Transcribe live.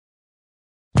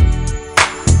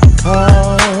Oh,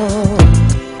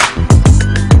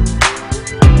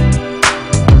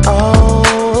 oh, oh,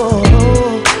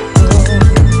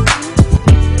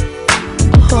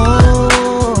 oh,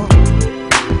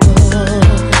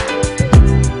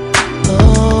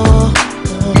 oh.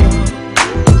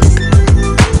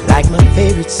 Like my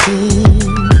favorite scene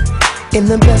in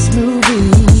the best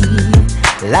movie,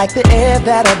 like the air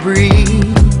that I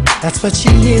breathe. That's what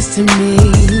she is to me.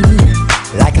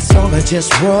 Like a song I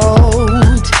just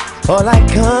wrote, or like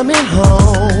coming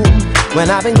home when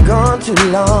I've been gone too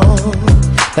long.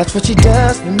 That's what she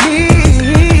does for me.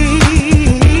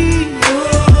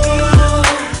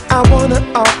 I wanna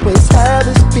always have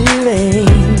this feeling.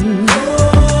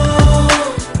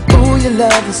 Ooh, your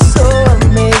love is so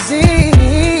amazing.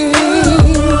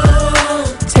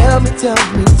 Tell me, baby.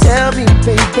 Tell me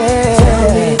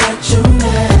that you'll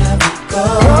never go.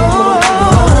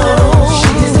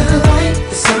 She's the light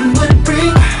the sun would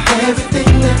bring.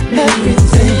 Everything that means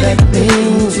to me.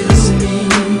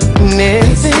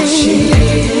 Everything she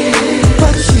is,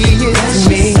 what she is to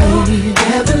me. So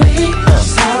heavenly,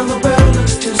 she's how the world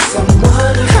looks to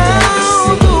someone who's never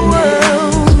seen it.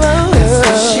 That's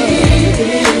what she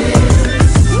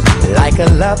is. Like a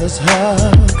lover's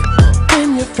hug when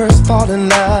you first fall in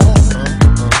love.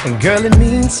 And girl, it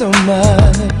means so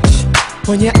much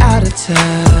when you're out of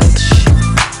touch.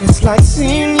 It's like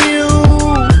seeing you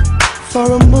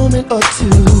for a moment or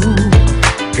two.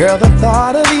 Girl, the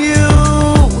thought of you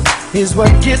is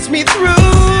what gets me through.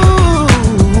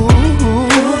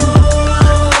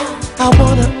 I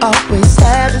wanna always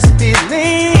have this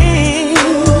feeling.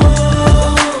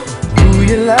 Ooh,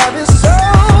 your love is so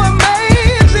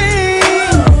amazing.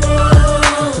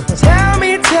 Tell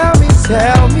me, girl.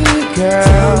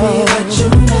 Tell me that you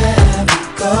never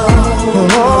go.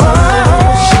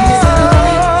 She's the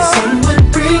light the sun would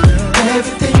bring.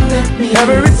 Everything that means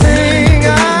everything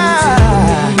I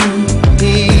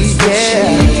need.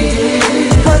 Yeah,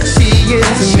 what she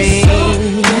is to me. So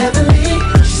heavenly,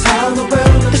 she's how the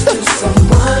world looks to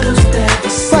someone who's never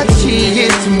seen. What she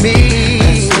is to me.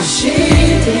 That's what she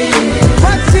is.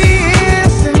 What she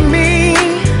is to me.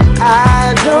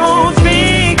 I don't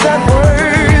think that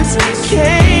words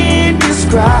can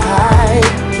describe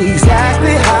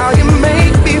exactly how you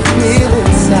make me feel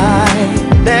inside.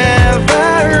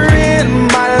 Never in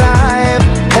my life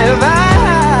have I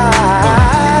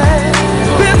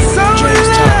been so in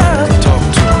love.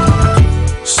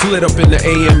 Slid up in the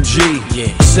AMG,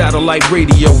 satellite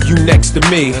radio, you next to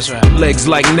me. That's right. Legs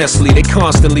like Nestle, they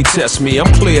constantly test me.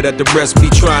 I'm clear that the rest be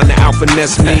trying to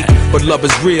out-finesse me. But love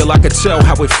is real, I can tell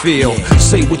how it feel.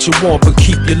 Say what you want, but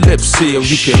keep your lips sealed.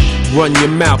 You can run your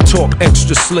mouth, talk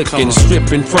extra slick, and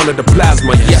strip in front of the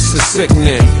plasma. Yes, it's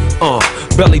sickening.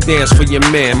 Belly dance for your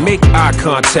man, make eye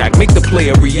contact, make the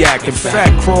player react. In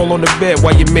fact, crawl on the bed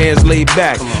while your man's laid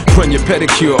back. Run your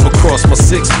pedicure across my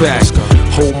six-pack.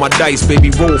 Hold my dice, baby,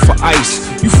 roll for ice.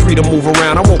 You free to move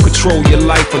around, I won't control your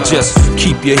life, but just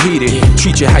keep you heated.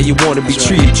 Treat you how you want to be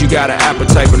treated. You got an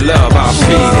appetite for love, I'll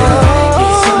feed it.